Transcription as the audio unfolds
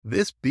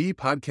This B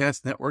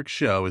Podcast Network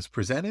show is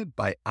presented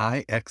by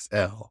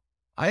IXL.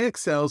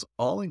 IXL's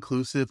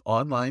all-inclusive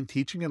online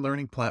teaching and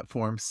learning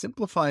platform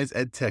simplifies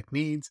edtech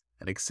needs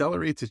and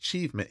accelerates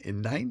achievement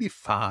in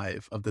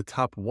 95 of the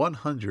top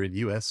 100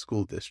 U.S.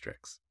 school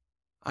districts.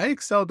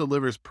 IXL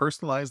delivers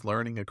personalized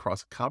learning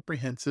across a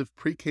comprehensive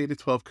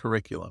pre-K-12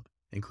 curriculum,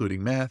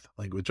 including math,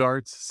 language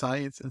arts,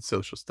 science, and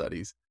social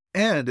studies,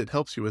 and it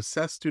helps you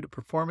assess student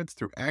performance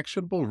through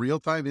actionable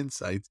real-time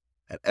insights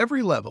at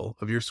every level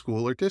of your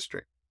school or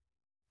district.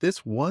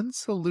 This one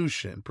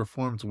solution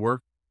performs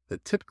work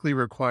that typically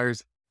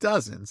requires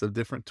dozens of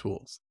different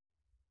tools.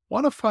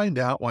 Want to find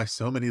out why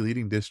so many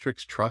leading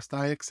districts trust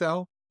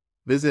IXL?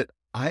 Visit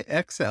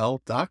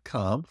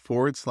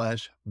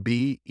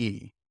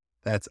IXL.com/BE.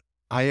 That's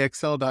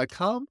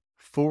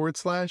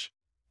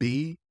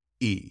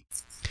IXL.com/BE.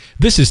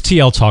 This is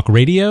TL Talk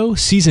Radio,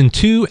 Season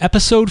 2,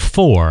 Episode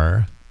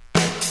 4.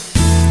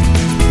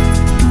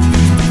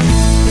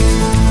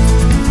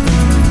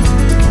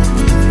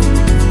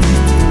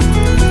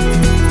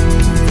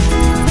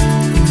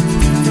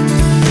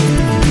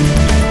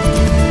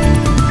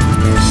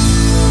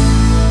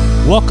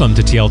 Welcome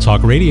to TL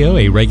Talk Radio,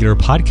 a regular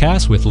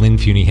podcast with Lynn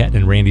Funey-Hetton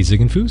and Randy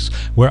Ziegenfuss,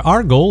 where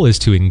our goal is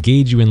to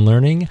engage you in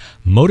learning,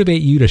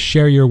 motivate you to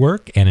share your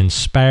work, and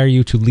inspire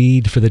you to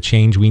lead for the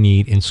change we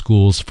need in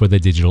schools for the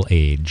digital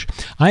age.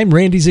 I'm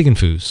Randy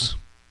Ziegenfuss.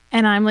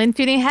 And I'm Lynn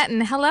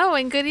Funey-Hetton. Hello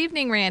and good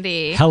evening,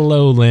 Randy.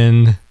 Hello,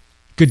 Lynn.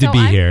 Good to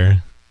be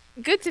here.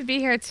 Good to be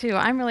here, too.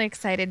 I'm really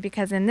excited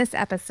because in this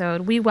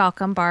episode, we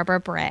welcome Barbara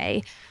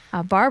Bray.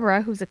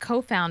 Barbara, who's a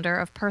co-founder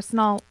of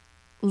Personalize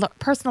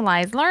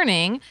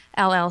Learning,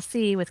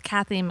 LLC, with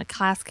Kathleen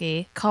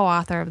McClaskey,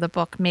 co-author of the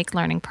book Make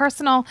Learning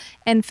Personal,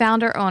 and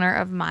founder-owner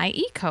of My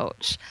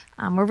eCoach.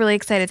 We're really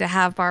excited to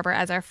have Barbara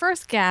as our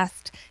first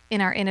guest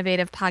in our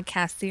innovative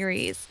podcast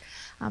series.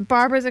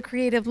 Barbara is a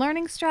creative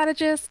learning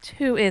strategist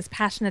who is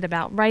passionate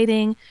about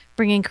writing,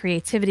 bringing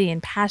creativity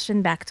and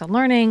passion back to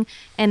learning,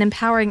 and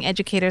empowering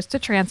educators to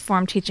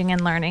transform teaching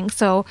and learning.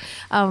 So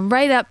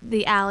right up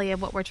the alley of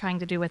what we're trying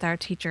to do with our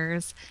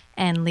teachers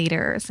and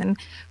leaders. And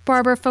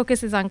Barbara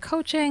focuses on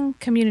coaching,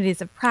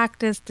 communities of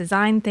practice,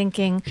 design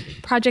thinking,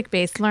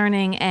 project-based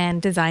learning,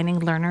 and designing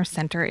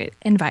learner-centered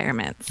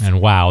environments.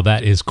 And wow,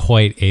 that is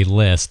quite a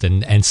list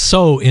and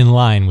so in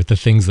line with the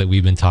things that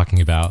we've been talking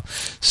about.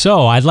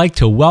 So I'd like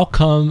to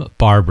welcome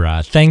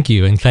Barbara. Thank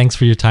you, and thanks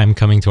for your time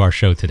coming to our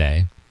show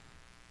today.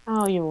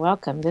 Oh, you're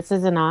welcome. This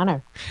is an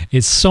honor.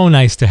 It's so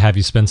nice to have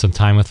you spend some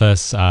time with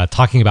us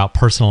talking about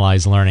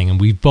personalized learning. And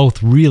we've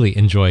both really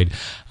enjoyed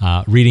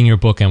reading your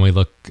book, and we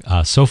look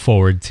so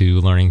forward to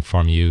learning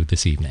from you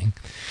this evening.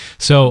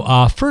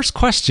 So first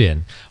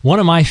question. One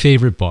of my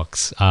favorite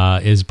books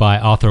is by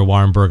author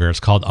Warren Berger. It's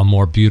called A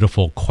More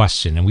Beautiful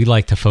Question. And we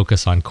like to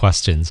focus on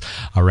questions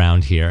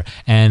around here.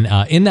 And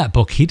in that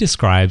book, he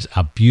describes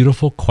a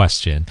beautiful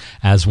question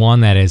as one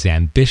that is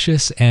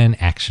ambitious and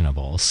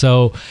actionable.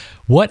 So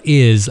what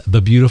is the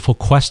beautiful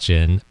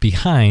question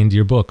behind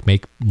your book,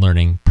 Make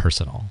Learning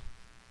Personal?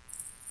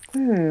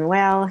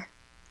 Well,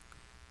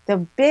 the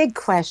big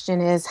question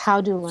is,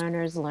 how do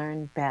learners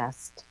learn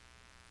best?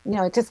 You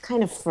know, it just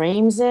kind of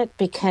frames it,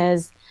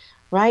 because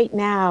right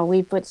now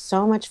we put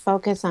so much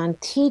focus on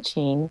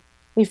teaching,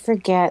 we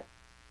forget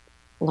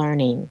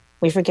learning.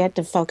 We forget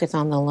to focus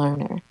on the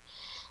learner.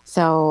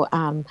 So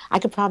I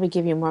could probably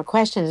give you more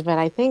questions, but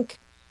I think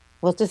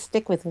we'll just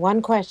stick with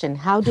one question.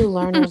 How do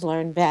learners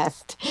learn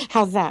best?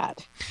 How's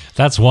that?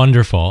 That's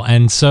wonderful.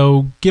 And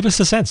so give us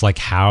a sense, like,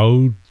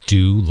 how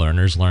do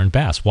learners learn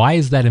best? Why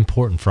is that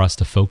important for us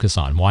to focus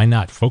on? Why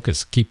not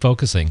keep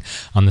focusing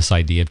on this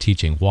idea of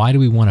teaching? Why do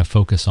we want to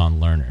focus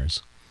on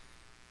learners?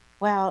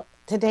 Well,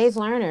 today's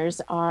learners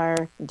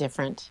are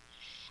different.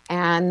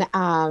 And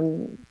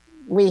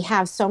we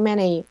have so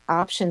many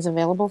options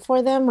available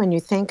for them. When you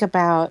think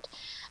about,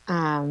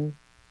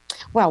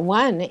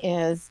 one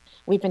is,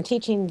 we've been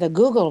teaching the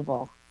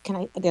Googleable.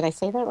 Did I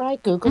say that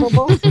right?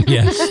 Googleable?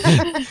 Yes.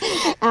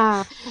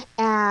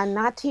 And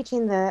not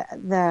teaching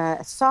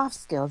the soft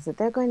skills that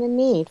they're going to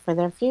need for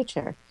their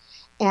future.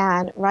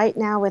 And right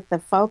now, with the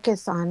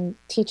focus on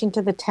teaching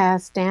to the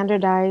test,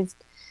 standardized,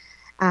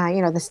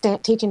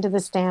 teaching to the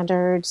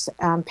standards,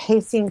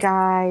 pacing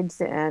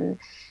guides, and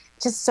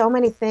just so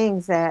many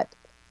things that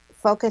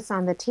focus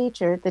on the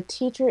teacher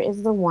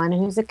is the one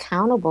who's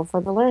accountable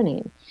for the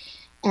learning.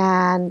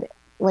 And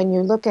when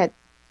you looking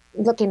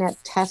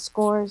at test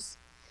scores,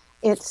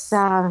 it's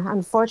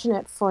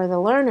unfortunate for the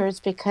learners,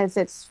 because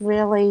it's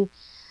really,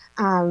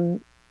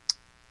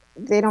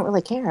 they don't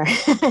really care.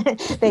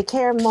 They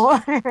care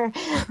more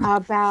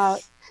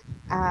about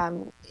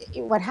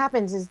what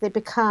happens is they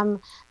become,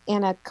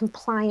 in a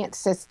compliant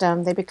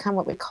system, they become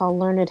what we call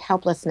learned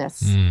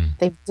helplessness.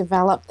 They've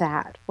developed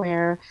that,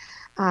 where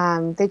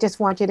they just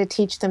want you to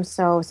teach them,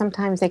 so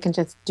sometimes they can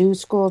just do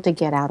school to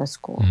get out of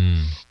school.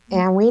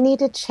 And we need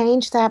to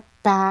change that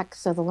back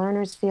so the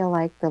learners feel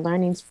like the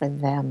learning's for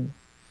them.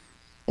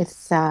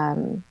 It's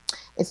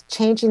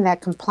changing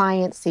that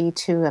compliancy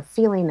to a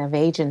feeling of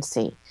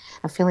agency,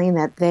 a feeling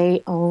that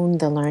they own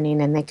the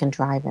learning and they can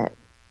drive it.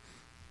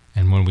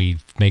 And when we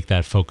make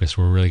that focus,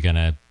 we're really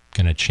gonna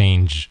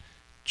change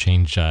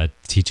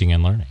teaching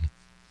and learning.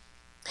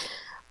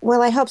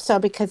 Well, I hope so,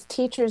 because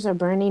teachers are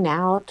burning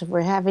out.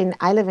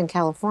 I live in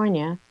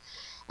California,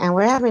 and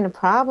we're having a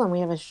problem.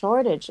 We have a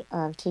shortage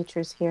of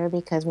teachers here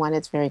because, one,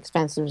 it's very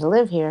expensive to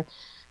live here,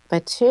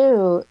 but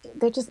two,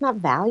 they're just not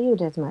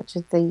valued as much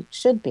as they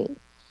should be.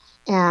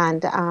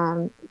 And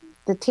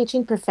the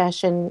teaching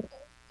profession,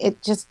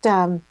 it just,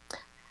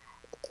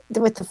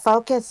 with the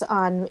focus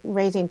on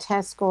raising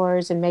test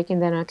scores and making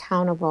them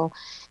accountable,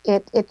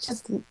 it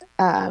just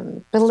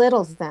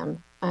belittles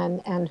them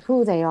and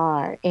who they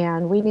are.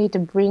 And we need to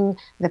bring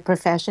the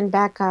profession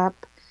back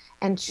up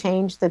and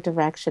change the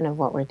direction of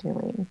what we're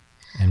doing.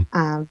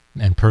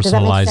 And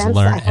personalized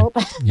learning.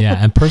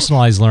 And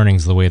personalized learning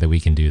is the way that we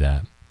can do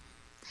that.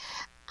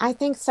 I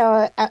think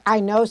so. I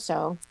know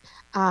so,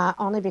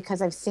 only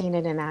because I've seen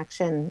it in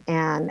action.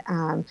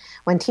 And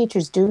when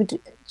teachers do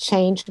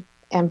change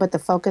and put the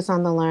focus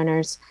on the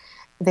learners,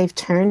 they've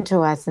turned to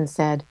us and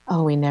said,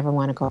 "Oh, we never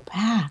want to go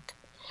back."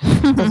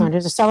 Those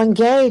learners are so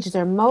engaged,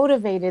 they're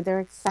motivated,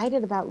 they're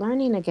excited about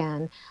learning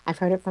again. I've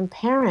heard it from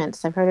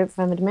parents, I've heard it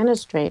from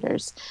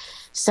administrators.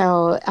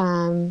 So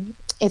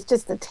it's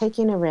just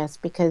taking a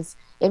risk because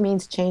it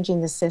means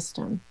changing the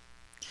system.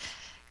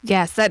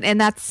 Yes,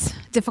 and that's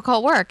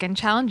difficult work and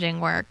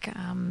challenging work.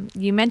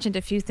 You mentioned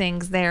a few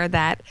things there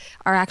that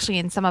are actually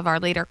in some of our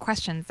later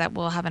questions that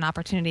we'll have an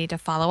opportunity to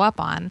follow up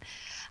on.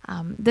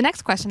 The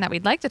next question that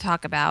we'd like to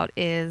talk about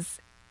is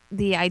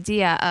the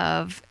idea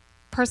of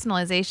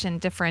personalization,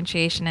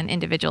 differentiation, and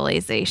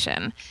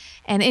individualization.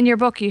 And in your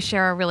book, you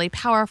share a really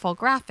powerful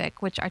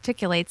graphic which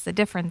articulates the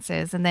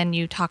differences, and then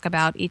you talk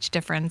about each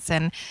difference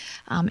and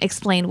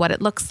explain what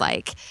it looks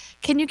like.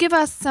 Can you give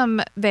us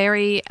some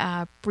very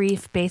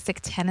brief, basic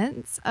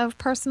tenets of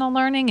personal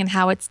learning and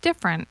how it's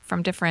different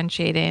from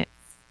differentiation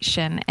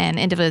and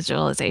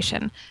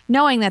individualization,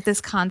 knowing that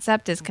this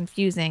concept is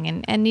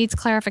confusing and needs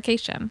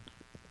clarification?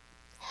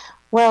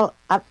 Well,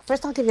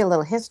 first I'll give you a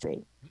little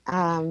history.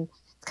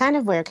 Kind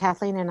of where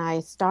Kathleen and I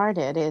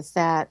started is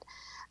that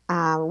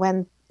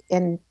when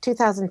in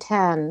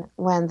 2010,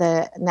 when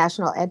the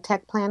National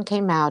EdTech Plan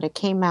came out, it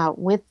came out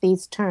with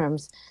these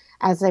terms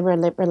as they were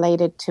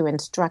related to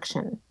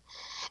instruction.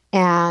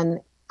 And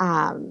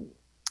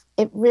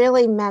it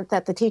really meant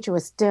that the teacher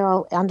was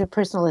still under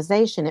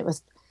personalization. It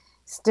was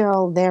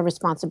still their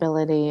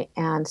responsibility.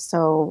 And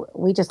so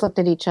we just looked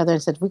at each other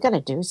and said, we got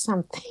to do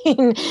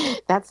something.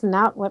 That's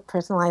not what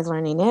personalized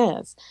learning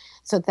is.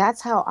 So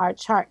that's how our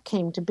chart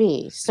came to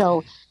be.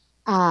 So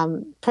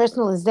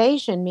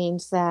personalization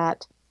means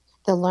that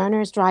the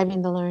learner's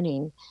driving the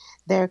learning.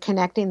 They're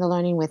connecting the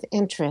learning with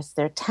interests,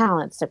 their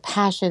talents, their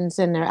passions,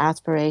 and their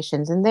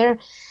aspirations. And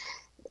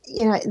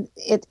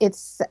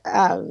it's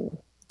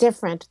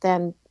different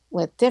than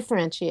with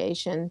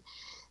differentiation.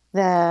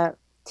 The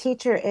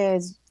teacher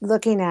is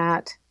looking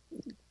at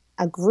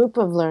a group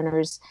of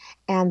learners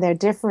and they're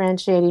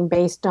differentiating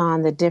based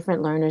on the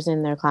different learners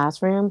in their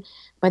classroom,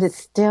 but it's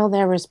still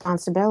their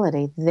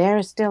responsibility.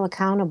 They're still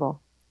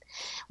accountable.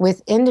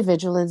 With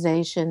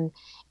individualization,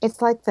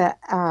 it's like the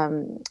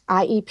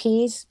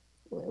IEPs,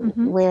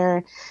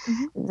 where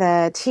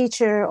the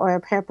teacher or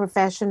a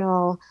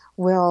paraprofessional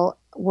will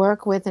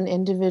work with an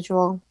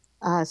individual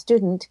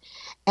student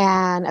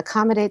and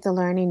accommodate the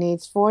learning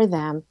needs for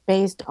them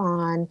based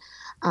on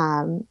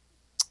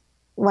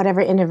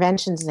whatever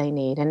interventions they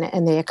need,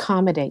 and they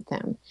accommodate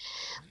them.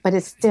 But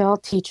it's still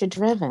teacher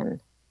driven.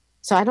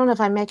 So I don't know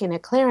if I'm making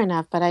it clear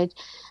enough, but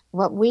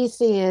what we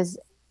see is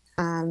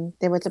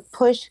there was a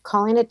push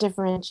calling it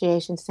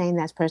differentiation, saying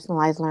that's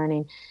personalized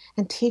learning,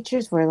 and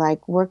teachers were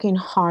like working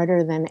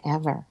harder than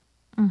ever.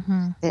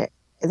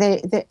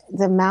 The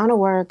amount of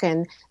work,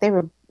 and they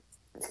were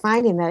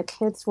finding that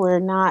kids were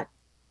not,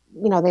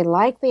 they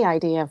liked the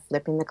idea of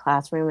flipping the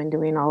classroom and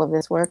doing all of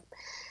this work,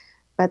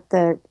 but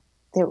there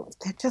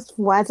just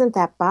wasn't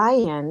that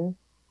buy-in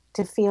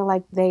to feel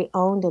like they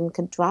owned and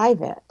could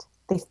drive it.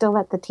 They still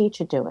let the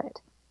teacher do it.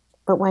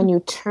 But when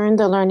you turn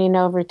the learning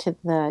over to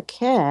the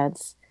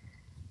kids,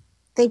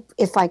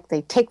 it's like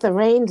they take the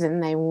reins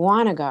and they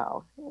want to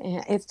go.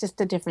 It's just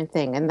a different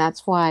thing. And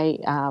that's why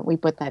we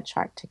put that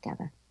chart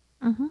together.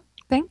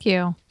 Thank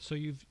you. So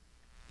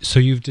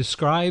you've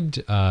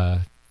described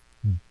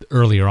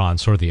earlier on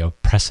sort of the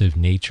oppressive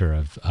nature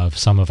of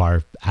some of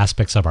our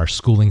aspects of our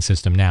schooling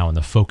system now and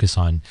the focus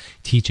on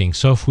teaching.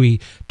 So if we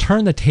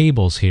turn the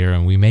tables here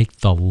and we make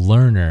the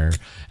learner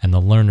and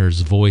the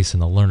learner's voice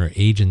and the learner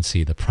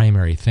agency the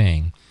primary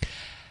thing,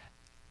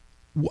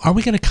 are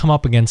we going to come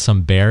up against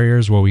some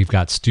barriers where we've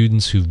got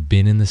students who've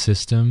been in the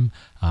system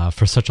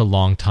for such a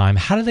long time?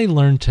 How do they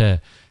learn to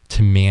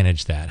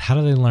manage that? How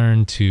do they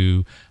learn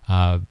to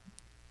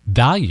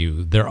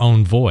value their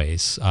own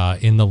voice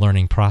in the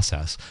learning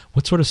process?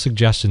 What sort of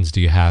suggestions do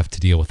you have to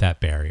deal with that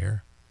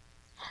barrier?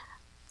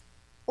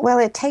 Well,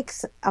 it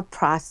takes a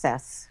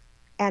process.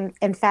 And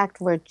in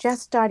fact, we're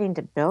just starting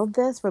to build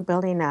this. We're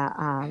building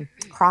a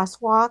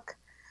crosswalk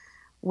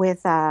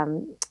with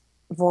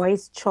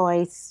voice,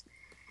 choice,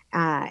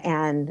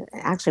 and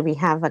actually we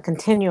have a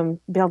continuum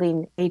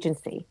building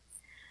agency.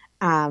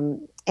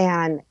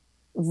 And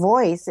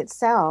voice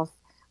itself,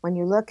 when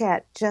you look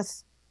at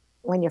just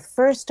when you're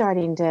first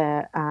starting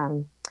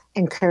to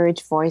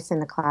encourage voice in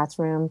the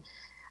classroom,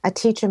 a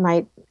teacher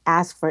might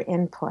ask for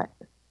input.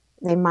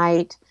 They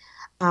might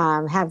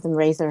have them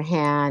raise their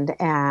hand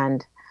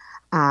and,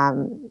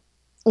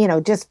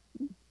 just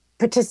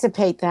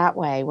participate that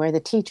way, where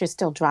the teacher's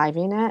still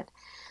driving it.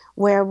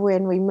 Where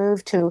when we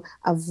move to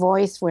a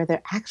voice where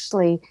they're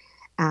actually,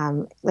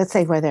 let's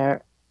say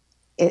where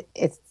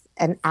it's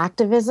an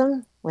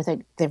activism, where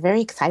they're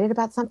very excited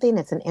about something,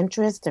 it's an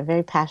interest, they're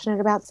very passionate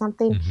about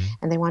something,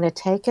 and they want to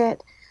take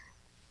it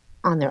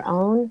on their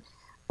own,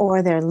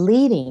 or they're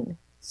leading.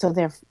 So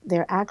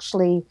they're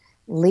actually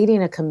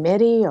leading a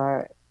committee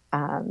or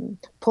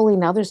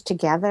pulling others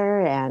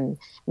together, and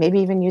maybe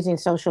even using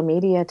social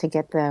media to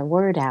get the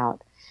word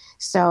out.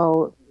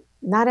 So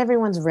not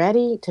everyone's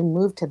ready to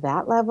move to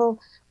that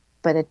level,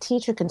 but a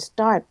teacher can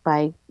start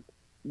by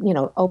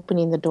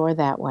opening the door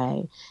that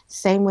way.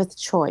 Same with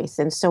choice.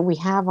 And so we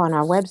have on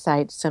our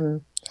website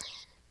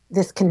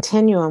this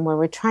continuum where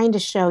we're trying to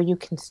show you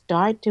can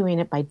start doing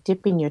it by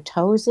dipping your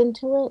toes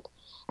into it.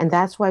 And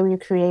that's why we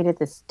created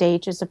the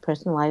stages of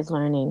personalized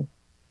learning.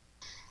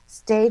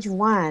 Stage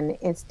 1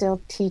 is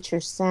still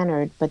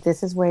teacher-centered, but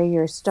this is where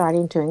you're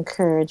starting to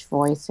encourage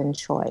voice and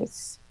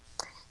choice.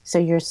 So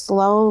you're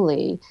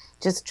slowly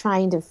just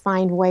trying to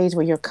find ways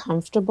where you're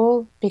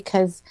comfortable,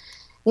 because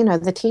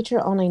the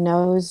teacher only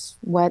knows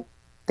what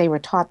they were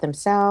taught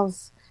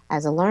themselves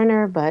as a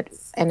learner,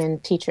 and in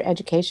teacher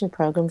education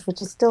programs,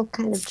 which is still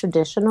kind of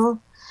traditional.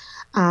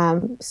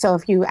 So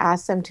if you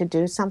ask them to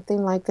do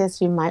something like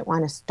this, you might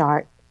want to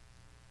start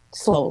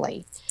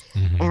slowly.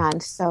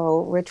 And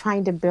so we're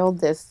trying to build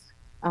this,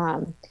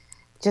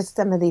 just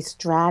some of these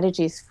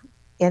strategies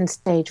in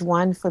stage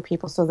 1 for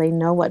people so they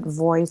know what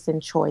voice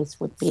and choice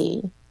would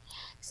be.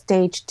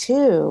 Stage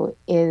 2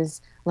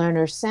 is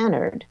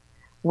learner-centered,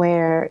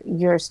 where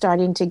you're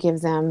starting to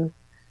give them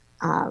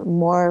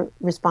more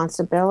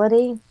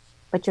responsibility,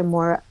 but you're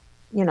more,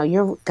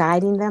 you're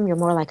guiding them. You're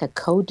more like a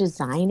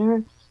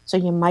co-designer. So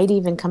you might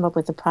even come up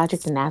with a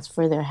project and ask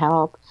for their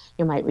help.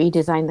 You might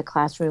redesign the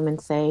classroom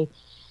and say,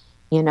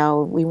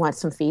 we want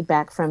some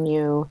feedback from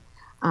you.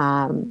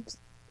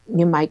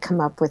 You might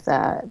come up with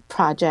a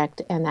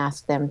project and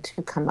ask them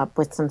to come up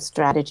with some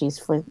strategies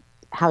for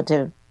how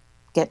to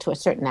get to a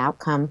certain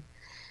outcome.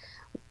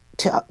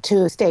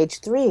 To stage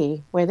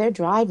 3, where they're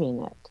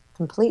driving it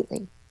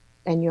completely,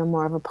 and you're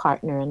more of a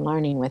partner in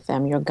learning with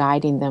them. You're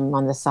guiding them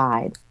on the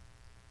side.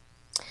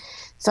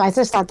 So I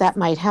just thought that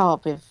might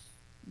help. If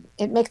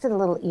it makes it a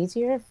little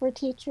easier for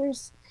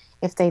teachers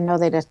if they know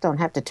they just don't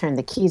have to turn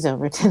the keys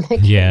over to the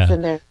kids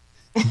and they're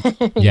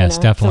Yes,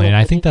 definitely. And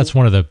I think that's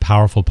one of the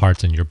powerful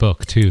parts in your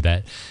book too,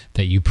 that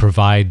you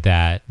provide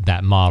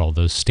that model,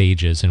 those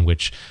stages in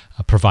which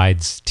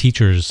provides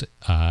teachers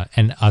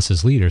and us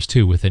as leaders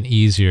too with an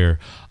easier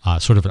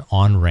sort of an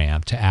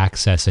on-ramp to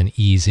access and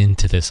ease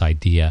into this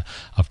idea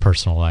of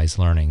personalized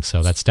learning.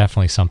 So that's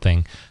definitely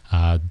something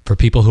for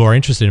people who are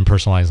interested in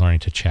personalized learning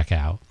to check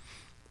out.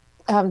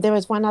 There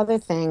was one other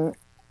thing.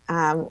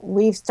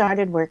 We've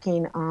started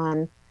working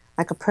on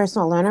like a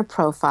personal learner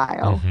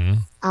profile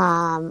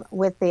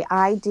with the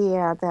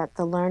idea that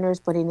the learner's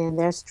putting in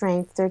their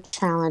strengths, their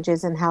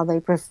challenges, and how they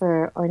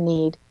prefer or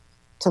need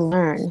to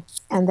learn.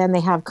 And then they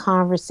have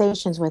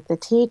conversations with the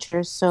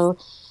teachers. So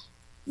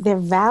they're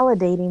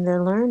validating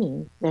their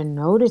learning. They're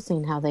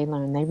noticing how they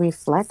learn. They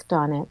reflect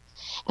on it.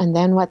 And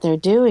then what they're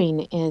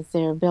doing is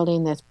they're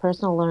building this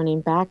personal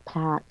learning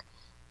backpack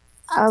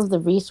of the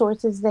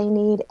resources they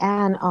need,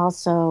 and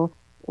also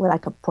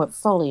like a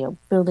portfolio,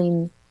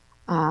 building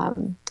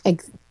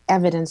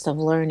evidence of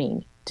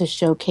learning to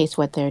showcase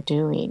what they're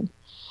doing.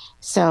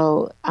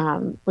 So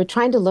we're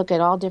trying to look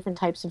at all different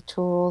types of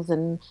tools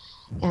and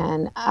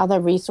other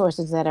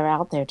resources that are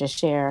out there to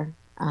share,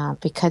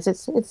 because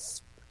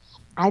it's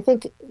I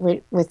think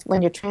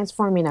when you're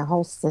transforming a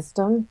whole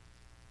system,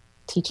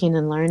 teaching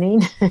and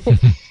learning,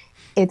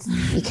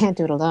 you can't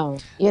do it alone.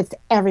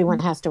 Everyone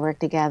has to work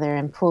together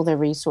and pool their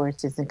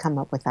resources and come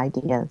up with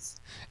ideas.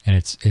 And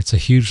it's a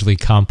hugely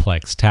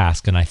complex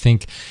task. And I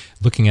think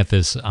looking at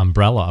this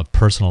umbrella of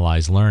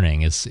personalized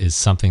learning is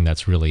something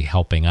that's really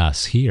helping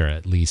us here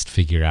at least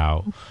figure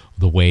out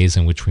the ways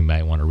in which we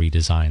might want to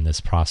redesign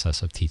this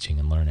process of teaching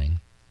and learning.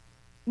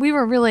 We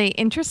were really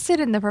interested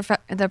in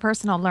the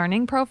personal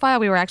learning profile.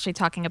 We were actually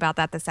talking about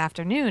that this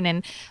afternoon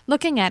and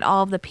looking at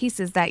all of the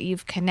pieces that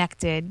you've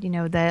connected,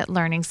 the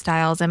learning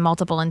styles and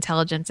multiple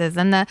intelligences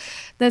and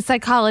the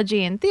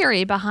psychology and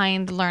theory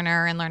behind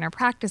learner and learner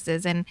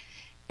practices. And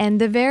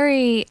the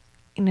very,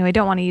 I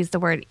don't want to use the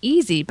word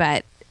easy,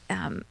 but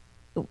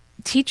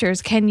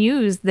teachers can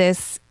use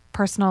this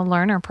personal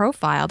learner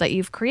profile that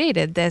you've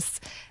created, this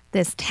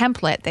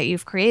template that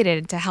you've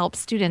created to help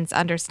students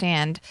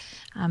understand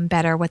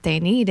better what they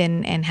need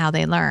and how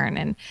they learn.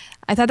 And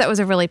I thought that was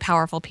a really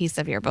powerful piece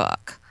of your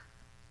book.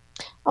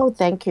 Oh,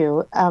 thank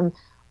you.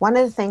 One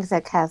of the things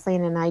that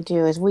Kathleen and I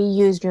do is we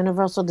use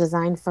universal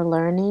design for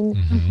learning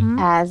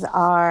as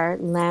our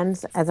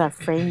lens, as our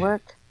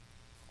framework.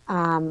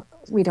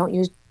 We don't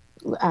use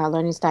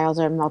learning styles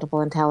or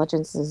multiple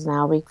intelligences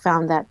now. We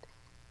found that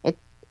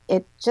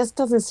it just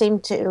doesn't seem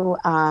to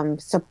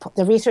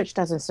the research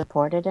doesn't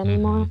support it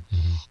anymore.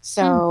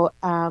 So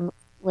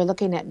we're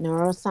looking at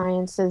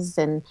neurosciences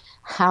and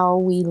how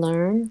we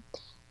learn.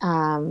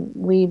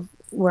 We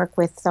work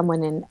with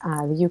someone in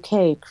the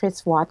UK,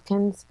 Chris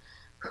Watkins,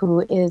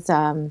 who is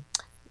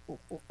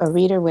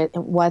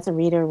was a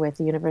reader with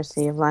the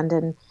University of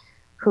London,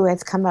 who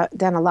has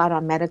done a lot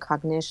on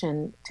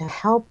metacognition to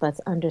help us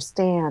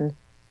understand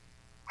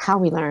how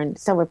we learn.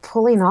 So we're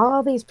pulling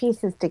all these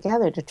pieces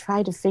together to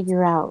try to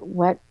figure out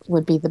what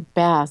would be the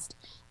best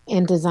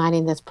in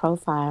designing this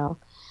profile.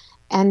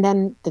 And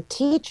then the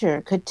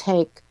teacher could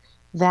take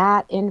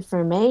that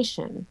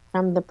information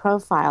from the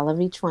profile of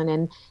each one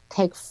and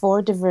take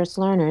 4 diverse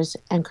learners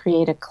and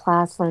create a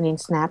class learning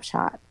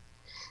snapshot.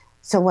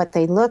 So what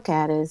they look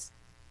at is,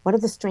 what are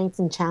the strengths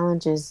and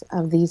challenges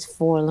of these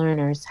 4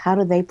 learners? How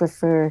do they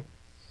prefer,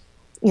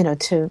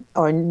 to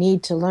or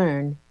need to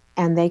learn?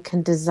 And they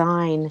can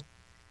design,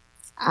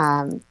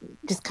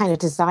 just kind of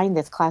design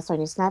this class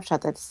learning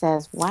snapshot that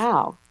says,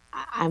 wow,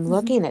 I'm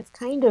looking at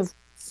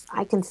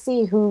I can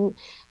see who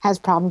has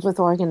problems with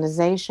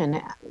organization.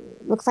 It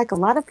looks like a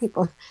lot of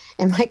people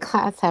in my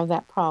class have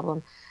that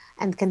problem,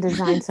 and can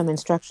design some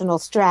instructional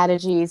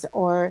strategies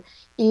or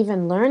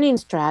even learning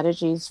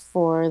strategies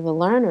for the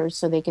learners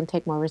so they can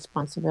take more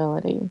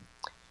responsibility.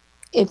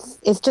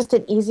 It's just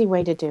an easy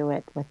way to do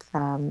it with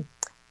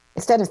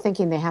instead of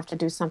thinking they have to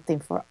do something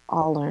for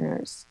all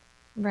learners.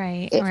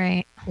 Right.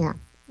 Yeah.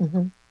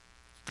 Mm-hmm.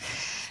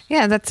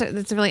 Yeah,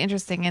 that's really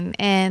interesting.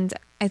 And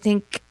I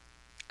think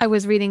I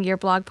was reading your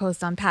blog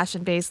post on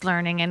passion-based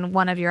learning, and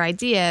one of your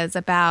ideas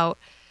about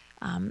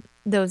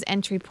those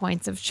entry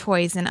points of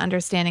choice and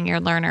understanding your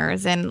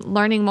learners and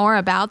learning more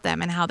about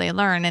them and how they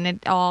learn, and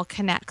it all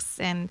connects,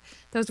 and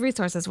those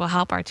resources will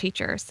help our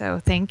teachers. So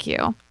thank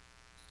you.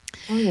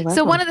 Oh, you're welcome.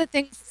 So one of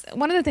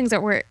the things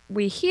that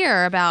we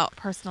hear about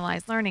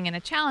personalized learning, and a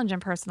challenge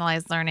in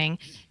personalized learning,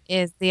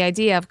 is the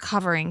idea of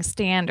covering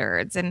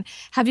standards. And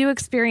have you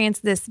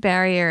experienced this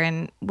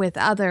barrier with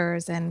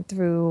others and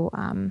through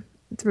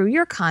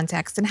your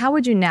context? And how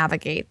would you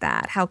navigate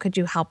that? How could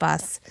you help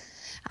us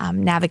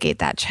navigate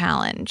that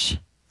challenge?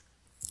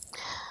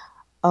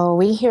 Oh,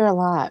 we hear a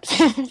lot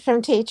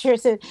from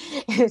teachers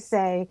who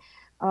say,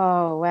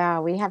 oh,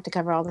 wow, we have to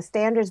cover all the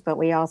standards, but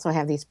we also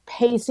have these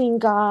pacing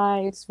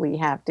guides. We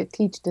have to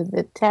teach to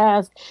the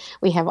test.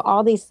 We have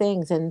all these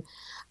things. And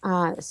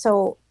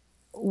so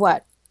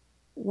what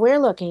we're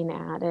looking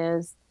at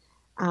is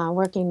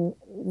working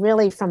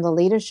really from the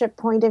leadership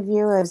point of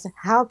view is,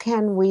 how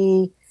can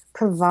we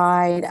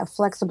provide a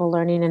flexible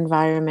learning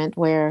environment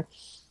where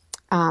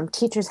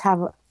teachers have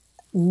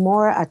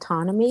more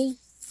autonomy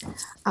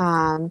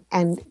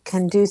and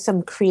can do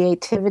some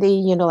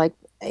creativity, like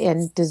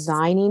in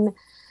designing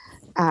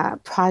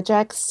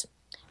projects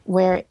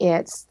where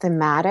it's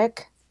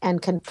thematic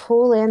and can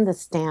pull in the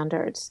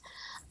standards.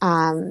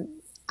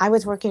 I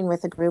was working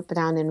with a group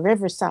down in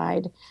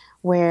Riverside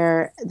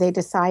where they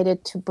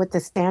decided to put the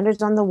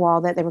standards on the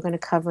wall that they were going to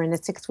cover in a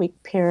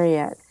 6-week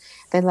period.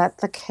 They let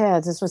the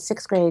kids, this was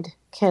 6th grade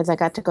kids, I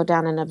got to go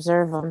down and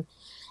observe them,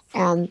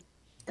 and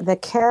the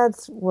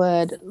kids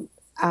would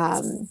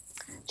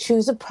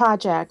choose a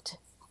project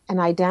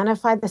and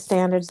identify the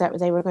standards that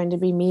they were going to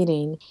be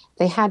meeting.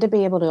 They had to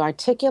be able to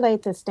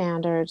articulate the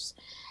standards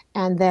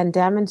and then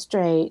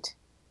demonstrate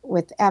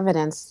with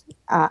evidence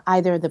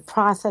either the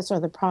process or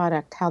the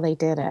product, how they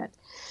did it.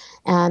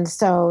 And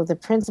so the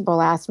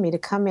principal asked me to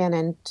come in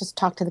and just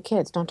talk to the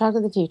kids. Don't talk to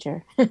the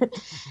teacher.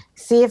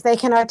 See if they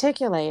can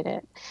articulate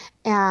it.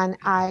 And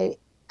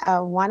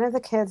one of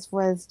the kids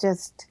was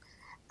just,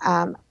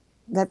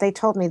 that they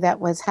told me that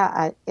was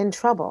in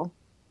trouble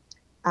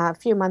a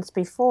few months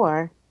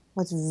before,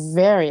 was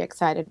very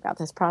excited about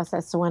this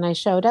process. So when I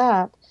showed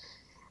up,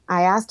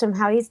 I asked him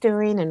how he's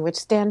doing and which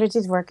standards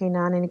he's working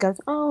on. And he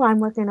goes, oh, I'm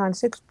working on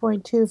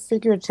 6.2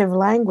 figurative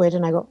language.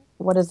 And I go,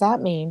 what does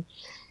that mean?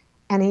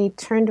 And he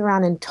turned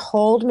around and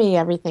told me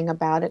everything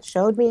about it,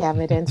 showed me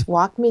evidence,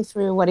 walked me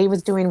through what he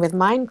was doing with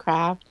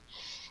Minecraft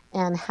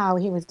and how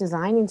he was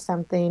designing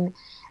something.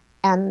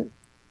 And,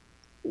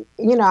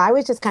 I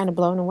was just kind of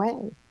blown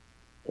away.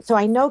 So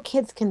I know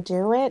kids can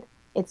do it.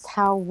 It's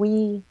how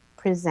we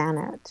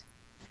present it.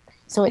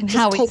 So it and just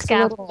how we takes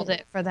scaffold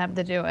it for them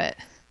to do it.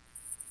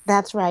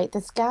 That's right.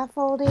 The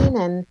scaffolding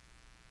and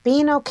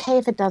being okay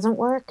if it doesn't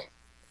work.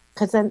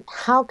 Because then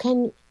how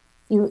can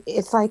you,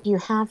 it's like you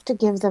have to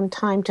give them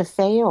time to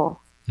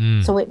fail.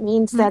 So it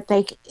means that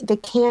they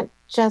can't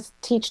just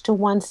teach to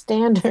one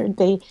standard.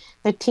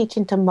 They're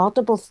teaching to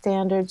multiple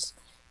standards,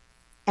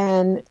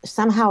 and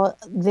somehow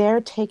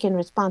they're taking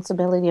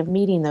responsibility of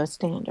meeting those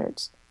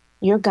standards.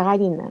 You're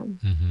guiding them.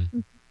 Mm-hmm.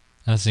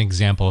 That's an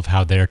example of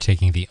how they're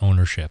taking the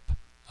ownership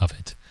of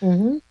it.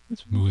 Mm-hmm.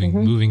 It's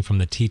moving from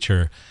the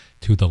teacher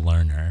to the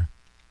learner.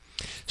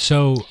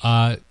 So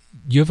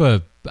you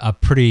have a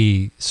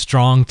pretty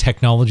strong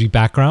technology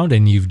background,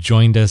 and you've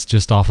joined us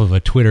just off of a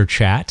Twitter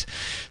chat.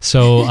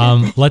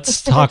 So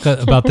let's talk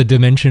about the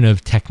dimension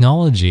of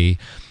technology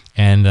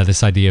and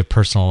this idea of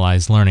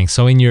personalized learning.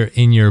 So in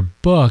your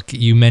book,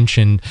 you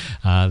mentioned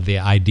the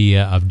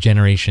idea of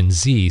Generation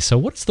Z. So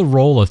what's the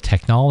role of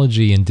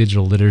technology and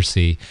digital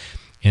literacy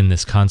in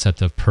this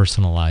concept of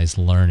personalized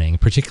learning,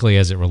 particularly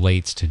as it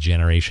relates to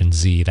Generation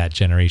Z, that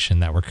generation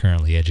that we're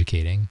currently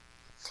educating?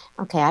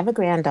 Okay, I have a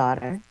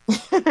granddaughter,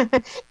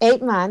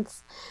 8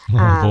 months.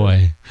 Oh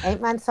boy. 8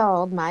 months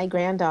old. My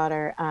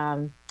granddaughter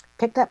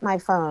picked up my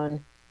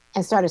phone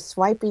and started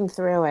swiping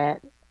through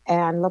it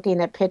and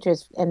looking at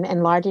pictures and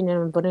enlarging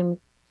them and putting.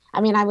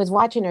 I mean, I was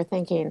watching her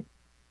thinking,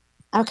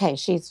 okay,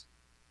 she's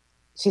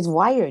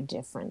wired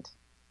different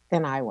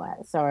than I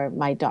was or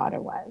my daughter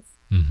was.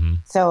 Mm-hmm.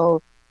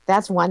 So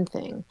that's one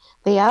thing.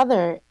 The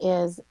other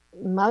is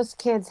most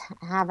kids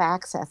have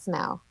access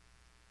now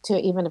to,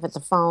 even if it's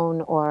a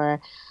phone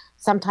or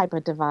some type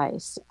of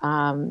device.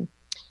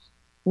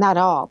 Not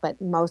all,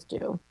 but most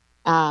do.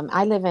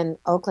 I live in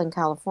Oakland,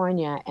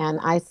 California, and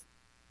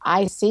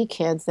I see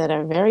kids that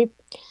are very,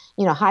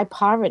 high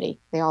poverty.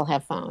 They all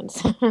have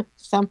phones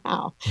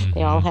somehow. Mm-hmm.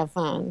 They all have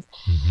phones.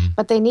 Mm-hmm.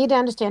 But they need to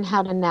understand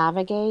how to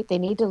navigate. They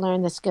need to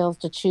learn the skills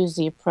to choose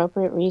the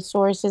appropriate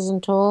resources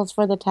and tools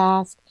for the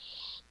task.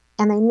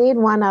 And they need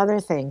one other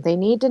thing. They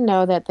need to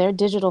know that their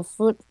digital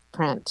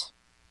footprint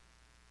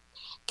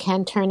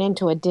can turn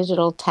into a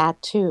digital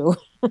tattoo.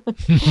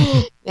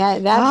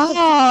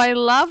 I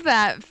love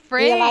that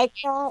phrase. You like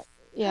that?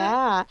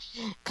 Yeah.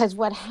 Because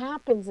what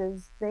happens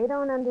is they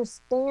don't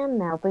understand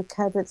now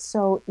because it's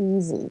so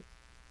easy.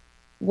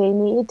 They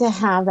need to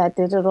have that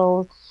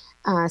digital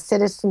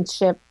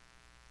citizenship.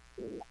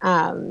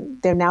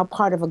 They're now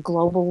part of a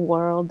global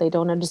world. They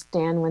don't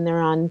understand when they're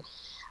on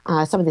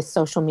some of the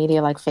social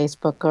media like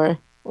Facebook or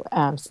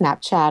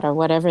Snapchat or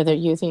whatever they're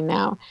using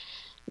now,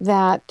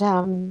 that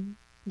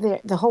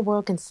the whole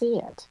world can see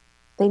it.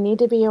 They need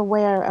to be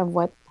aware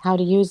of how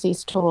to use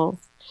these tools.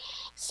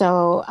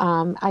 So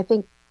I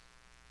think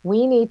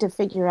we need to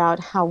figure out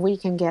how we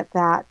can get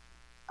that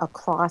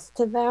across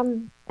to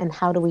them, and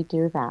how do we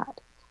do that?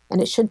 And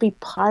it should be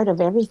part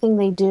of everything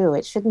they do.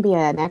 It shouldn't be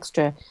an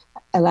extra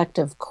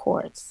elective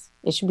course.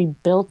 It should be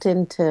built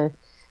into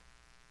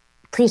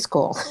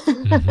preschool.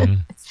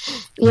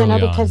 Mm-hmm.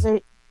 Because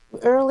they're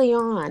early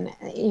on.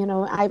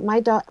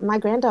 My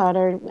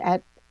granddaughter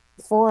at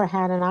 4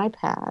 had an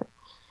iPad.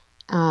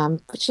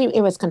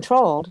 It was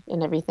controlled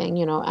and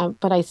everything,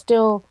 but I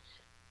still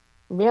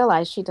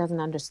realize she doesn't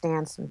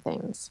understand some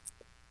things.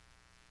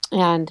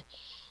 And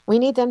we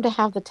need them to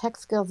have the tech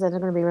skills that are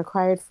going to be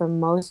required for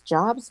most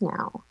jobs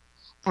now.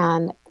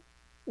 And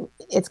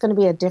it's going to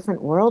be a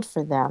different world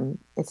for them.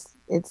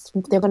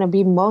 They're going to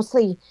be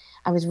mostly,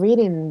 I was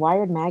reading in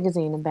Wired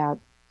magazine about,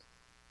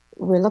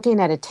 we're looking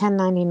at a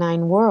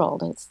 1099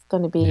 world. It's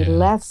going to be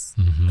less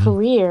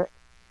career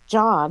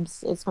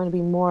jobs. It's going to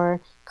be more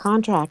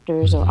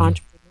contractors or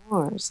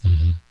entrepreneurs.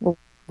 Well,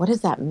 what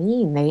does that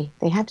mean?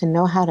 They have to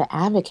know how to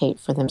advocate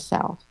for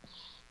themselves.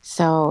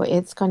 So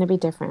it's going to be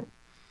different.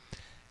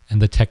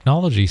 And the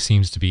technology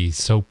seems to be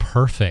so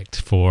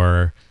perfect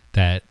for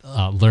that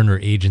learner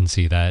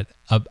agency, that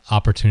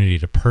opportunity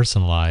to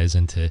personalize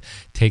and to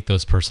take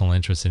those personal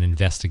interests and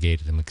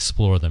investigate them,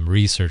 explore them,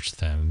 research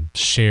them,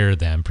 share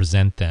them,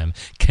 present them,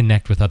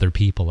 connect with other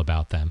people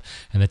about them.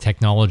 And the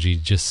technology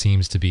just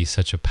seems to be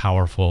such a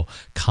powerful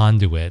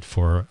conduit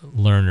for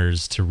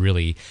learners to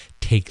really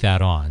take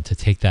that on, to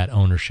take that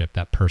ownership,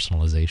 that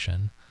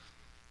personalization.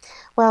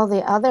 Well,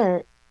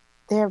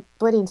 they're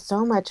putting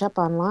so much up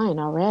online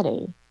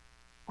already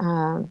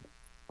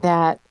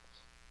that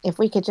if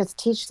we could just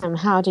teach them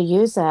how to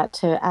use that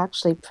to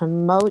actually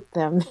promote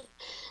them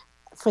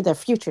for their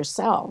future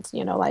selves,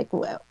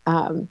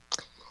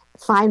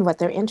 find what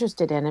they're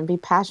interested in and be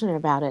passionate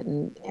about it,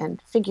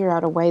 and figure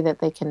out a way that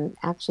they can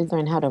actually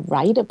learn how to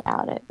write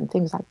about it and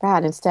things like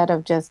that, instead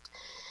of just,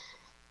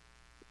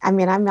 I'm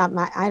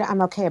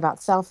okay about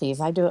selfies.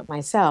 I do it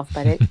myself,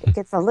 but it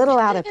gets a little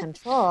out of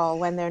control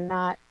when they're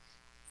not,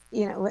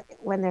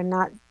 when they're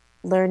not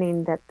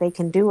learning that they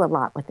can do a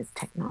lot with this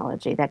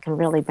technology that can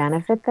really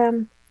benefit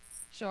them.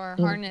 Sure,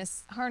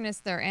 harness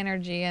their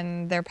energy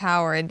and their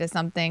power into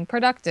something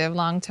productive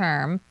long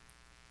term.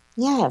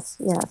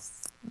 Yes.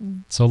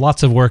 So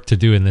lots of work to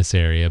do in this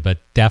area, but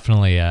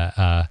definitely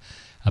a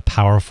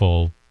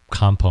powerful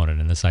component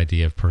in this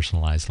idea of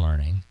personalized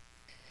learning.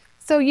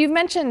 So you've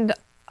mentioned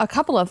a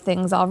couple of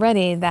things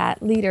already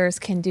that leaders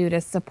can do to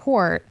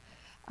support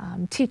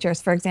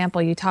teachers. For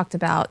example, you talked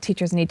about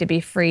teachers need to be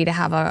free to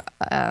have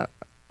a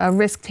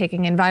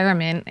risk-taking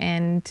environment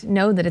and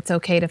know that it's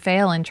okay to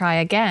fail and try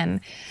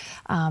again.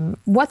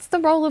 What's the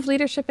role of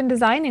leadership in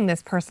designing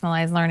this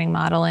personalized learning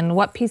model, and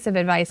what piece of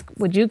advice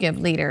would you give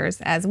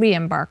leaders as we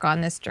embark on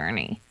this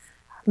journey?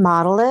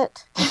 Model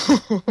it.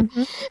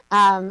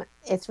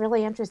 It's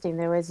really interesting.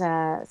 There was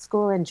a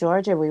school in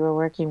Georgia we were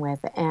working with,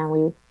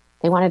 and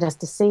they wanted us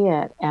to see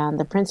it. And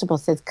the principal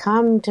says,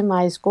 "Come to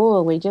my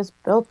school. We just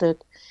built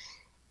it.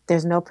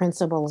 There's no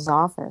principal's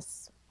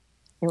office."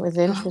 It was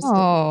interesting.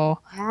 Oh.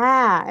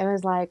 Yeah. It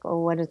was like, "Oh,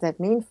 what does that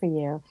mean for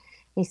you?"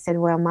 He said,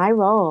 "Well, my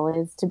role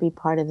is to be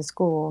part of the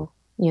school,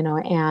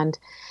 and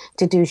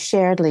to do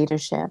shared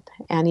leadership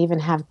and even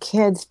have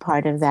kids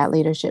part of that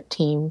leadership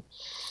team.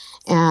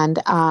 And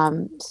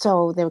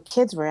so the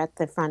kids were at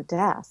the front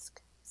desk.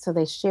 So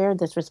they shared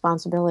this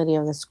responsibility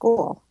of the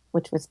school,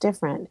 which was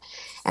different.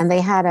 And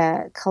they had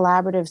a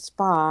collaborative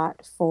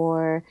spot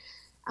for,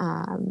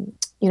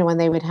 when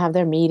they would have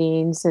their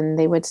meetings and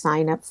they would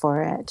sign up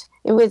for it.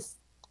 It was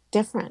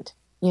different,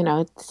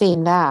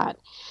 seeing that.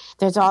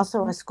 There's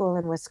also a school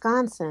in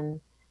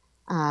Wisconsin,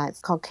 it's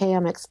called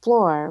KM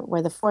Explore,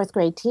 where the fourth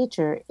grade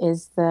teacher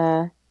is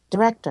the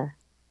director,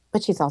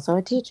 but she's also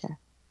a teacher.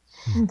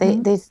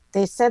 Mm-hmm.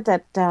 They said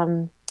that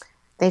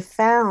they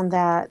found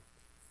that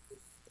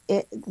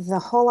the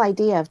whole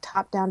idea of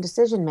top-down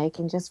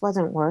decision-making just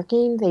wasn't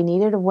working. They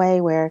needed a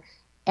way where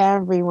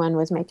everyone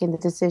was making the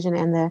decision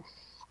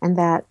and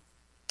that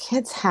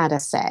kids had a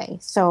say.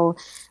 So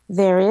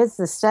there is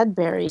the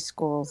Sudbury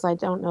schools. I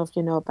don't know if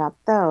you know about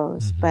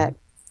those, mm-hmm. but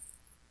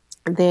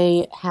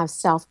they have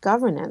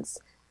self-governance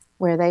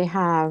where they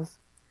have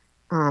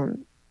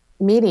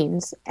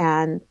meetings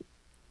and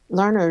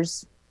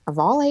learners of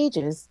all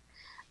ages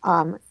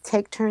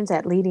take turns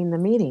at leading the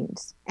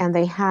meetings, and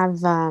they have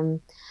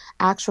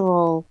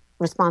actual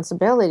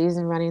responsibilities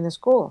in running the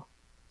school.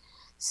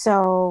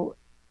 So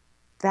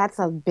that's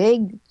a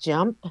big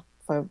jump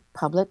for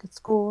public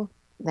school.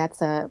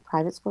 That's a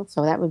private school,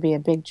 so that would be a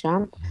big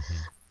jump. Mm-hmm.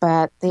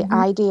 But the mm-hmm.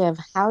 idea of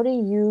how do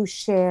you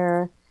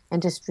share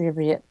and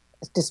distribute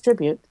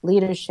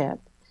leadership?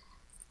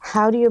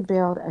 How do you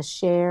build a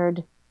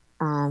shared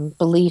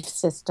belief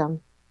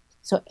system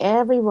so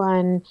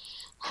everyone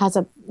has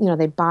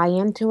they buy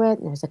into it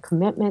and there's a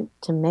commitment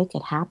to make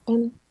it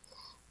happen?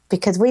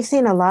 Because we've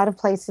seen a lot of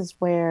places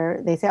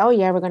where they say, oh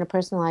yeah, we're going to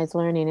personalize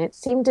learning. It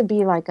seemed to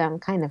be like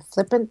kind of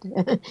flippant.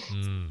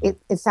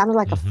 It sounded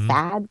like mm-hmm. a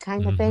fad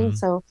kind of thing.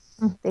 So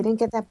they didn't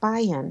get that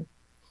buy-in.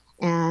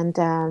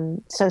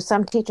 And so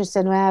some teachers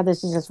said, well,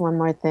 this is just one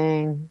more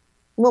thing.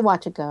 We'll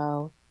watch it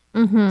go.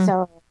 Mm-hmm.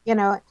 So,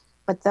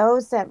 but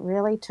those that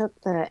really took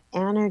the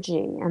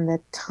energy and the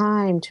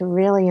time to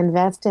really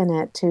invest in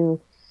it,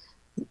 to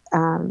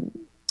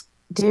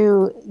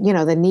do,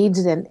 the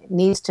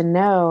needs to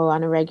know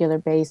on a regular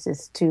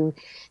basis, to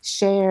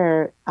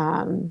share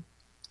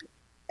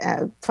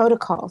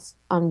protocols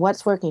on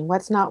what's working,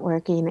 what's not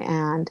working,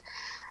 and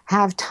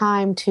have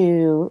time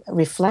to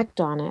reflect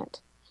on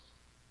it.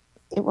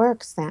 It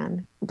works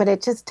then. But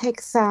it just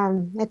takes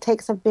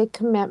a big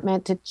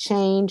commitment to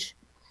change.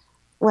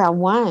 Well,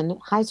 one,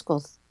 high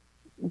school's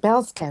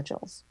bell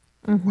schedules.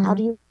 Mm-hmm. How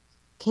do you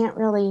can't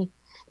really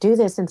do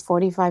this in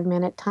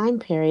 45-minute time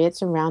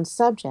periods around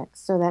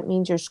subjects. So that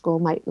means your school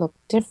might look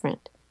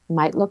different. It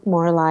might look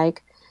more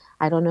like,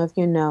 I don't know if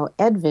you know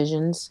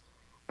EdVisions,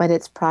 but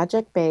it's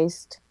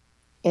project-based.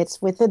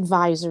 It's with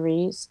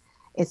advisories.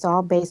 It's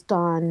all based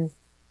on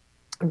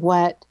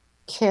what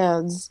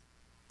kids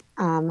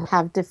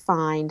have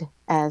defined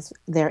as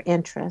their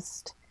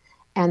interest.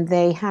 And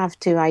they have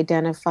to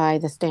identify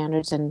the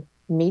standards and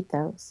meet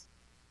those.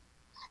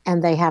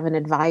 And they have an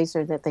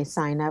advisor that they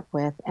sign up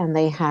with, and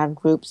they have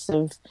groups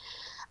of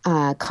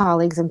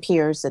colleagues and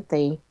peers that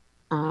they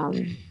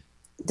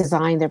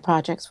design their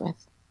projects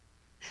with.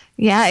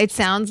 Yeah, it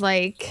sounds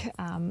like,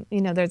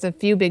 there's a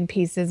few big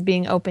pieces: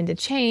 being open to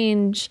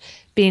change,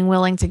 being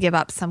willing to give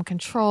up some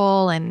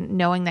control, and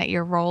knowing that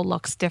your role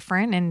looks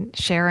different, and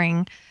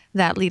sharing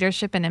that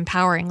leadership and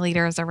empowering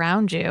leaders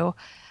around you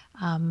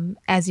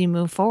as you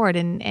move forward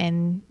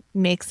and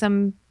make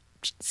some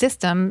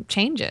system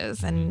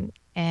changes.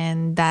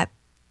 And that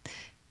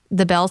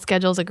the bell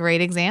schedule is a great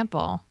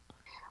example.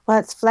 Well,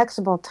 it's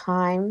flexible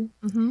time.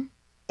 Mm-hmm.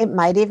 It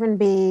might even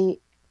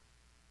be,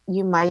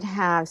 you might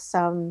have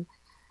some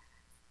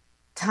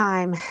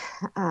time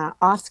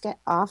off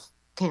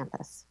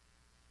campus.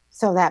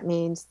 So that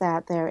means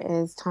that there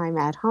is time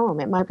at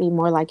home. It might be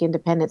more like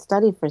independent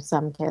study for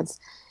some kids.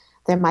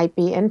 There might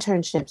be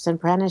internships and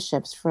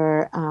apprenticeships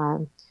for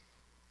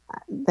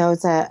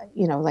those,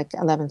 like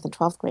 11th and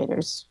 12th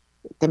graders.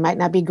 There might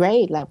not be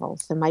grade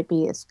levels. There might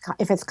be,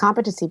 if it's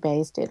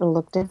competency-based, it'll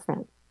look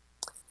different.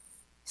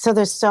 So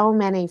there's so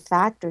many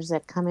factors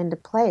that come into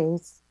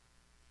place.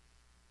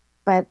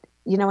 But,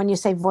 when you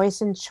say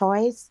voice and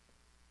choice,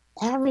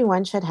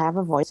 everyone should have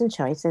a voice and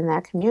choice in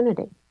that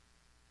community.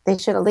 They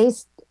should at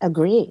least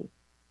agree.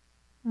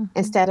 Mm-hmm.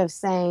 Instead of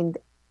saying,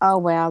 oh,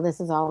 well, this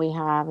is all we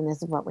have and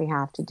this is what we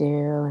have to do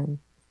and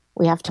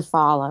we have to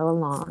follow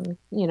along.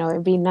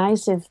 It'd be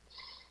nice if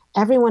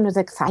everyone was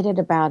excited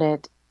about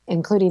it,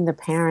 including the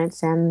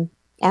parents and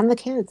the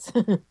kids.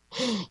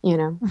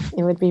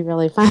 It would be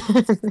really fun.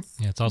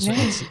 Yeah, it's also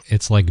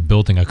it's like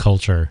building a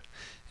culture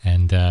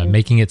and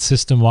making it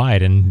system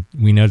wide. And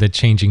we know that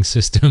changing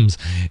systems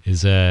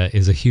is a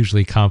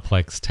hugely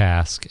complex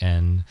task,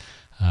 and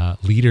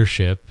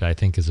leadership, I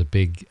think, is a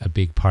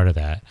big part of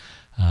that.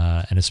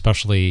 And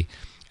especially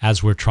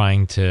as we're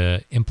trying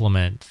to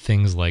implement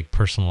things like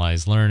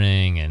personalized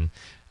learning and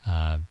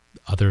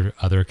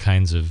other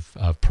kinds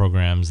of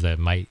programs that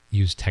might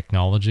use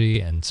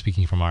technology. And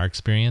speaking from our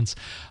experience,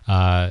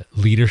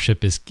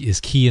 leadership is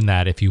key in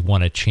that if you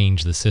want to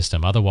change the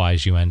system.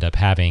 Otherwise, you end up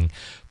having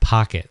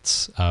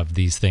pockets of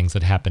these things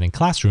that happen in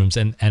classrooms,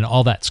 and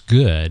all that's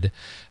good.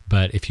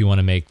 But if you want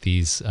to make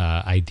these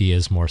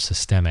ideas more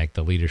systemic,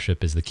 the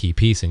leadership is the key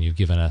piece. And you've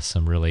given us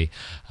some really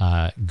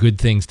good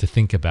things to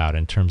think about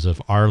in terms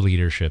of our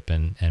leadership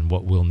and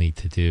what we'll need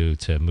to do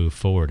to move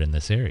forward in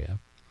this area.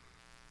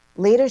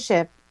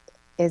 Leadership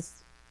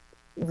is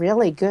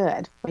really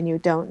good when you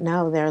don't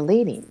know they're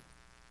leading.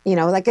 You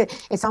know, like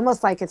it's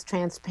almost like it's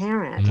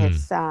transparent.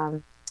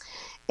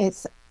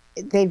 It's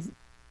they've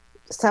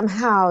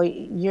somehow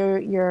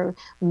you're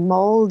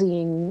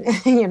molding,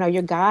 you know,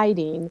 you're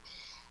guiding,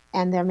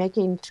 and they're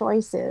making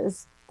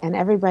choices, and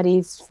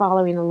everybody's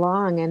following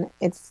along, and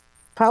it's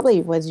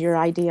probably was your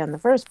idea in the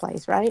first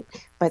place, right?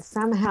 But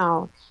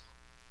somehow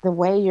the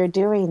way you're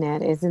doing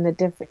it is in a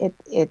different.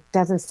 It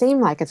doesn't seem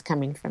like it's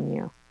coming from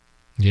you.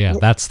 Yeah,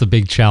 that's the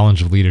big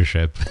challenge of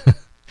leadership.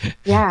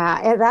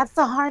 Yeah, that's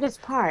the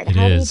hardest part.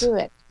 How do you do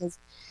it? Because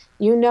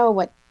you know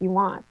what you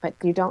want, but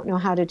you don't know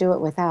how to do it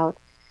without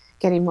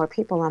getting more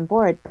people on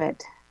board.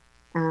 But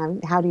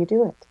how do you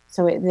do it?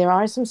 So there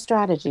are some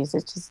strategies.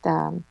 It's just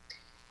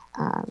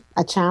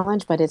a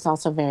challenge, but it's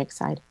also very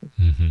exciting.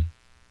 Mm-hmm.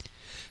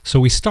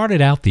 So we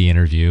started out the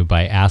interview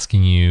by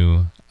asking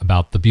you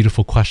about the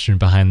beautiful question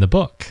behind the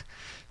book.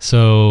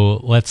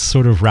 So let's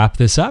sort of wrap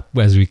this up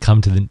as we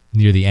come to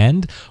near the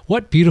end.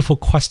 What beautiful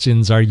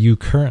questions are you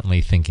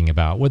currently thinking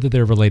about, whether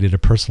they're related to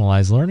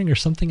personalized learning or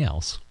something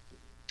else?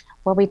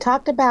 Well, we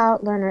talked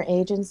about learner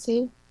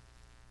agency,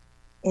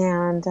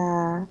 and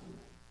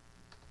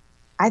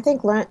I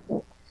think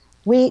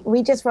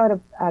we just wrote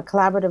a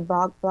collaborative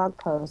blog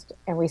post,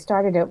 and we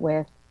started it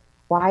with,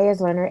 why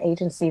is learner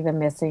agency the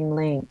missing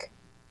link?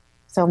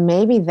 So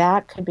maybe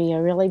that could be a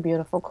really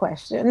beautiful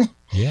question.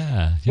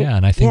 Yeah,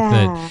 and I think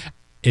that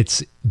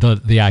it's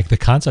the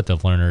concept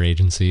of learner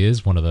agency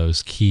is one of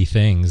those key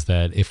things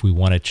that if we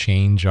want to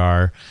change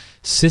our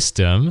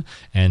system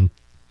and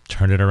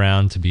turn it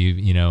around to be,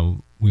 you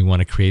know, we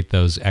want to create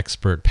those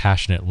expert,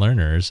 passionate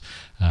learners,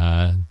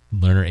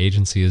 learner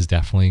agency is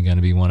definitely going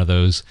to be one of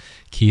those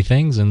key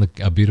things. And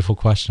a beautiful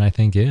question, I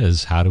think,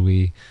 is how do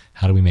we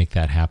make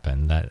that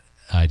happen? That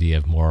idea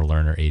of more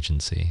learner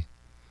agency.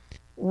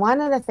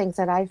 One of the things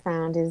that I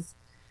found is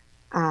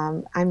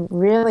I'm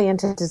really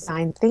into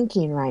design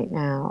thinking right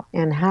now,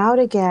 and how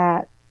to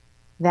get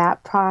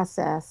that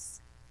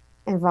process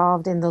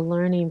involved in the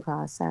learning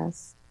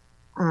process.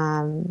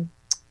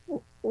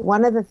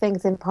 One of the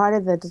things, and part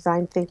of the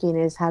design thinking,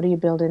 is how do you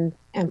build in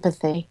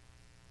empathy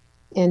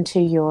into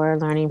your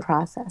learning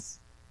process?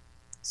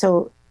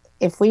 So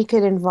if we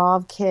could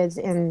involve kids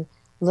in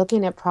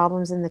looking at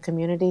problems in the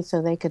community so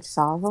they could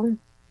solve them,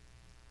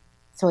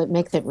 so it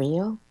makes it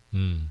real.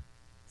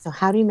 So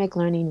how do you make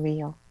learning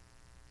real,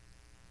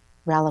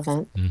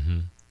 relevant,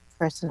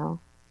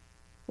 personal?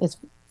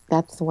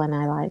 That's the one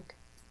I like.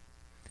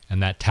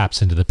 And that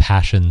taps into the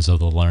passions of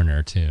the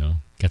learner too.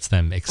 Gets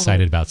them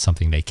excited about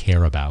something they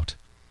care about.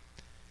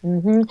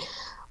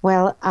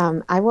 Well,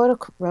 I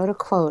wrote a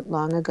quote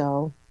long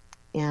ago,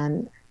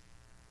 and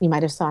you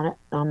might have saw it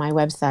on my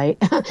website,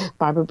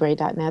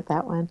 barbarabray.net,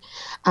 that one,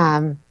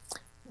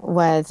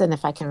 was, and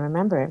if I can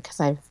remember it, because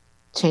I've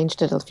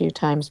changed it a few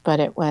times, but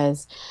it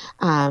was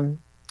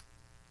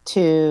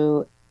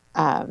to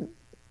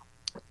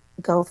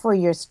go for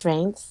your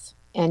strengths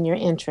and your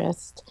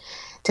interest,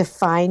 to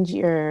find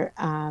your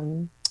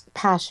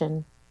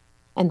passion,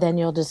 and then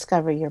you'll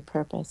discover your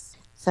purpose.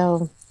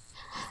 So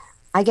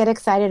I get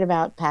excited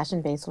about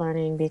passion-based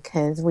learning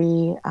because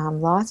we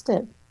lost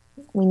it.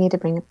 We need to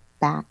bring it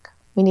back.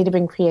 We need to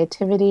bring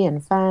creativity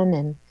and fun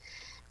and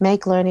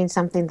make learning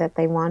something that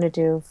they want to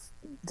do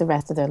the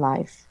rest of their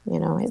life. You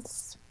know,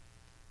 it's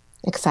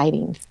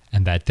exciting.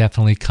 And that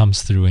definitely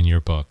comes through in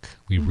your book.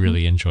 We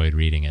really enjoyed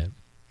reading it.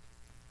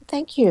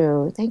 Thank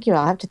you.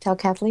 I'll have to tell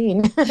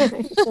Kathleen.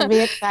 She'll be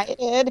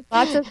excited.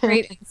 Lots of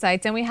great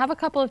insights. And we have a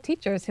couple of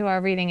teachers who are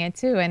reading it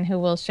too, and who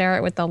will share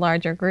it with the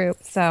larger group.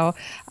 So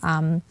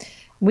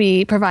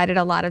we provided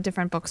a lot of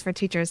different books for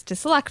teachers to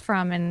select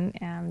from,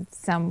 and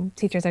some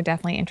teachers are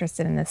definitely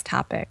interested in this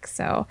topic.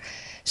 So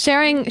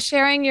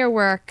sharing your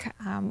work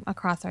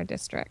across our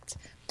district.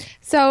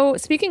 So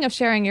speaking of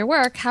sharing your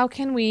work, how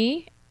can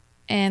we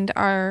and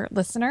our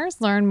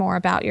listeners learn more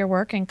about your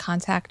work and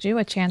contact you?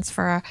 A chance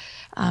for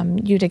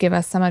you to give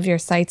us some of your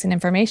sites and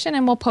information,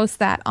 and we'll post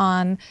that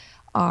on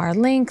our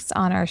links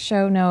on our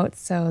show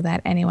notes so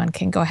that anyone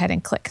can go ahead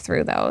and click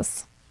through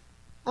those.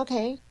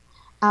 Okay.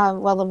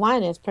 Well, the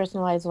one is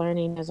Personalized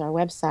Learning is our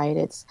website.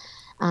 It's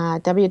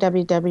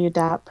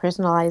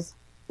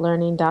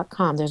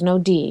www.personalizedlearning.com. There's no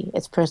D.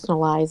 It's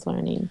Personalized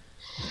Learning.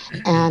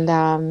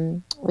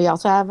 And we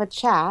also have a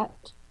chat,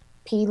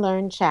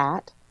 P-Learn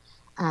Chat.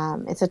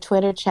 It's a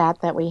Twitter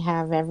chat that we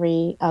have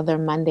every other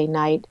Monday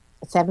night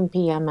at 7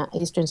 p.m.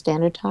 Eastern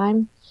Standard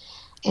Time.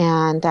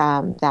 And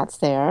that's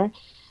there.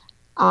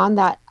 On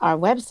our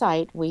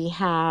website, we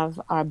have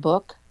our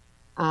book,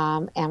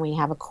 And we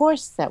have a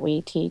course that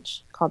we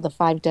teach called the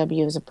 5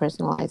 Ws of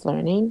Personalized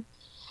Learning.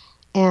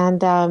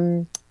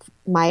 And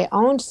my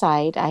own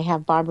site, I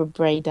have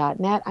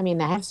barbarabray.net. I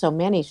mean, I have so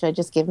many. Should I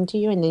just give them to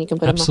you and then you can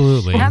put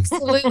Absolutely. them on?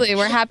 Absolutely.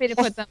 We're happy to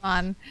put them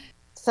on.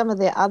 Some of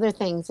the other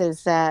things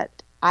is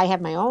that I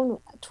have my own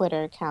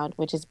Twitter account,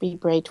 which is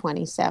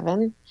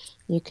bbray27.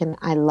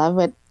 I love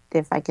it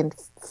if I can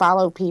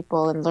follow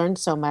people and learn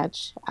so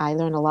much. I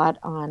learn a lot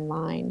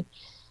online.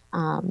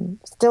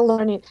 Still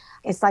learning.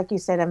 It's like you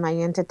said, am I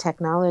into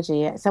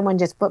technology? Someone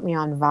just put me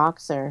on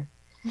Voxer.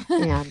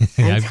 And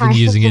I've been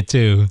using it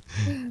too.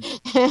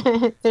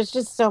 There's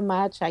just so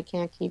much I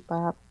can't keep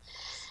up.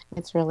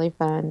 It's really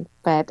fun.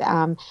 But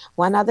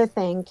one other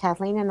thing,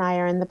 Kathleen and I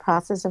are in the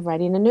process of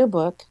writing a new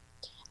book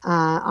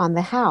on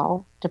the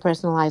how to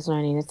personalize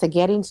learning. It's a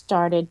getting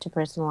started to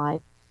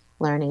personalize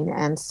learning.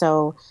 And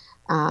so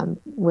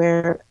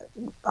we're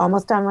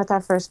almost done with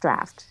our first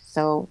draft.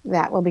 So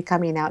that will be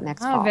coming out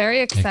next fall.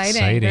 Very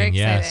exciting. Very exciting.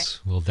 Yes.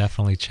 We'll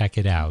definitely check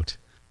it out.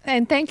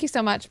 And thank you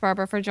so much,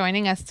 Barbara, for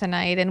joining us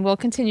tonight. And we'll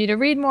continue to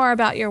read more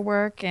about your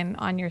work and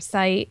on your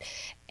site,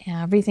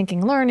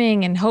 Rethinking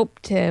Learning, and hope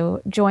to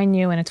join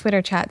you in a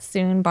Twitter chat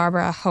soon.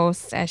 Barbara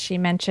hosts, as she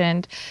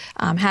mentioned,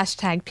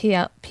 hashtag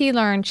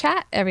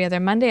PLearnChat every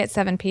other Monday at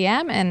 7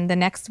 p.m. And the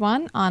next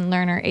one on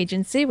Learner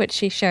Agency, which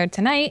she shared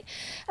tonight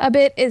a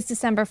bit, is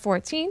December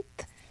 14th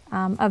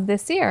of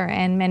this year,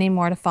 and many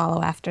more to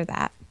follow after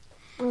that.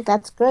 Oh,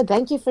 that's good.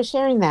 Thank you for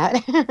sharing that.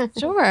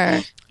 Sure.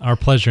 Our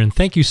pleasure. And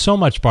thank you so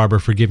much, Barbara,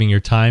 for giving your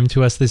time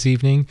to us this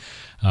evening.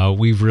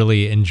 We've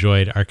really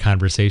enjoyed our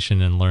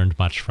conversation and learned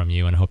much from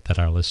you, and hope that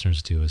our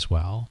listeners do as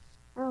well.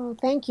 Oh,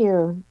 thank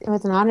you. It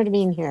was an honor to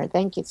be here.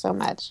 Thank you so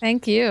much.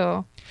 Thank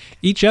you.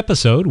 Each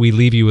episode, we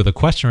leave you with a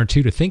question or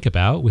two to think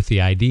about with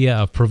the idea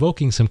of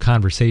provoking some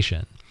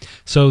conversation.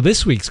 So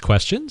this week's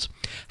questions: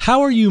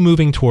 how are you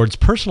moving towards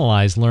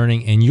personalized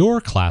learning in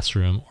your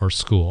classroom or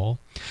school?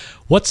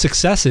 What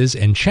successes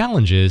and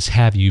challenges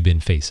have you been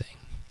facing?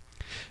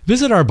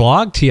 Visit our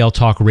blog,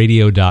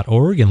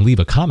 tltalkradio.org, and leave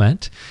a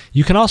comment.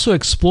 You can also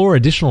explore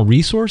additional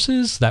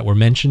resources that were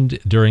mentioned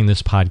during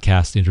this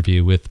podcast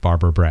interview with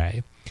Barbara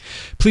Bray.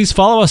 Please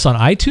follow us on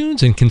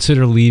iTunes and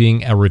consider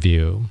leaving a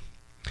review.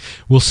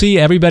 We'll see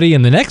everybody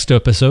in the next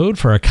episode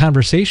for a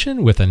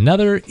conversation with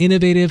another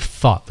innovative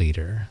thought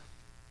leader.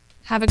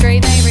 Have a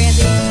great night,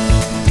 Randy.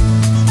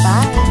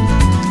 Bye.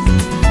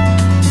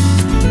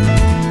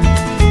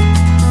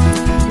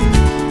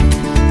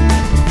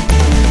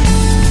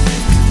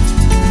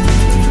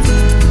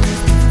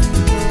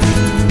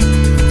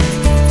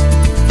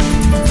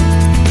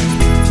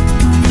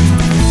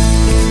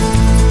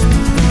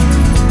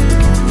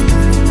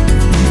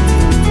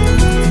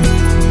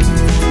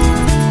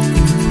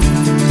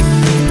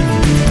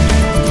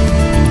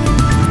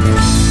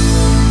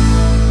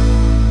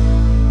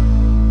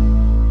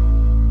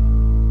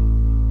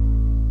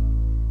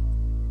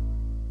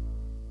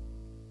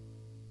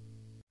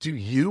 Do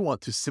you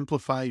want to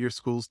simplify your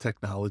school's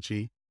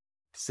technology,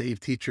 save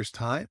teachers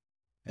time,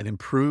 and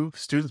improve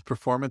students'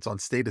 performance on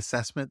state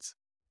assessments?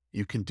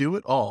 You can do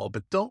it all,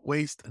 but don't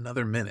waste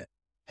another minute.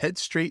 Head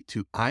straight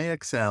to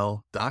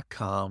ixl.com/BE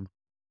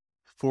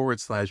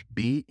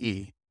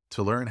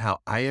to learn how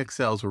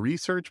IXL's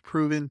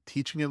research-proven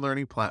teaching and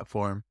learning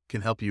platform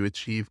can help you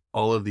achieve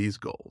all of these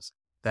goals.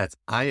 That's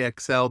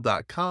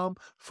ixl.com/BE.